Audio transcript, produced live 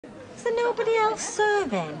Is there nobody else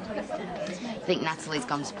serving? I think Natalie's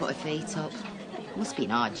gone to put her feet up. Must be an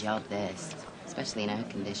hard job, this, especially in her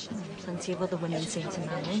condition. Plenty of other women seem to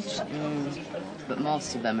manage. But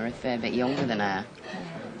most of them are a fair bit younger than her.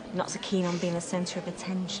 Not so keen on being the centre of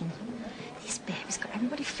attention. This baby's got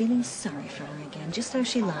everybody feeling sorry for her again, just how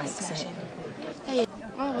she likes it. Hey,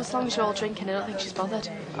 well, as long as you're all drinking, I don't think she's bothered.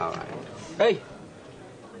 All right. Hey,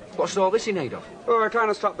 what's all this in aid of? Well, we're trying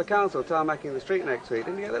to stop the council tarmacking the street next week.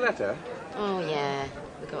 Didn't you get the letter? Oh, yeah.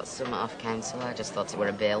 We got some off council. I just thought it were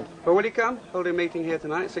a bill. Well, will you come? Holding a meeting here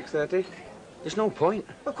tonight, 6:30. There's no point.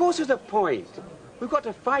 Of course there's a point. We've got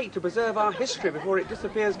to fight to preserve our history before it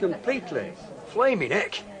disappears completely. Flaming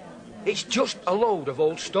heck. It's just a load of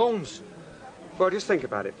old stones. Well, just think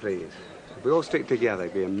about it, please. If we all stick together,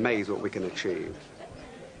 you'd be amazed what we can achieve.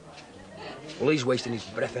 Well, he's wasting his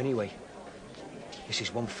breath anyway. This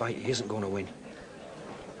is one fight he isn't going to win.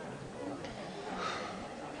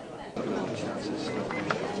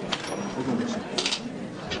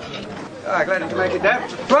 Glad you could make it down.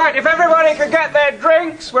 Right, if everybody could get their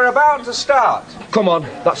drinks, we're about to start. Come on,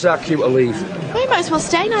 that's our cue to leave. Well, you might as well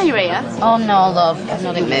stay now you're here. Oh, no, love. I'm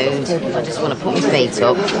not in mood. I just want to put my feet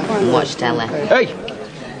up and watch telly. Hey!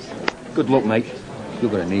 Good luck, mate.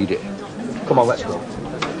 You're going to need it. Come on, let's go.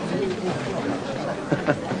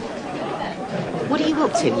 What are you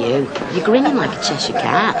up to, you? You're grinning like a Cheshire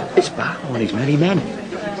cat. It's Barlow and his merry men.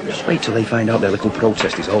 Just wait till they find out their little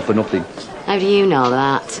protest is all for nothing. How do you know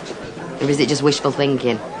that? Or is it just wishful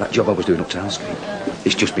thinking? That job I was doing uptown Street,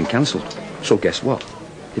 it's just been cancelled. So guess what?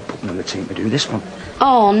 They put me on the team to do this one.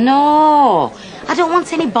 Oh, no. I don't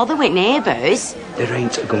want any bother with neighbours. There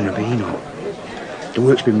ain't going to be no. The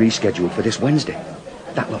work's been rescheduled for this Wednesday.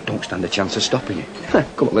 That lot don't stand a chance of stopping it.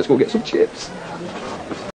 Come on, let's go get some chips.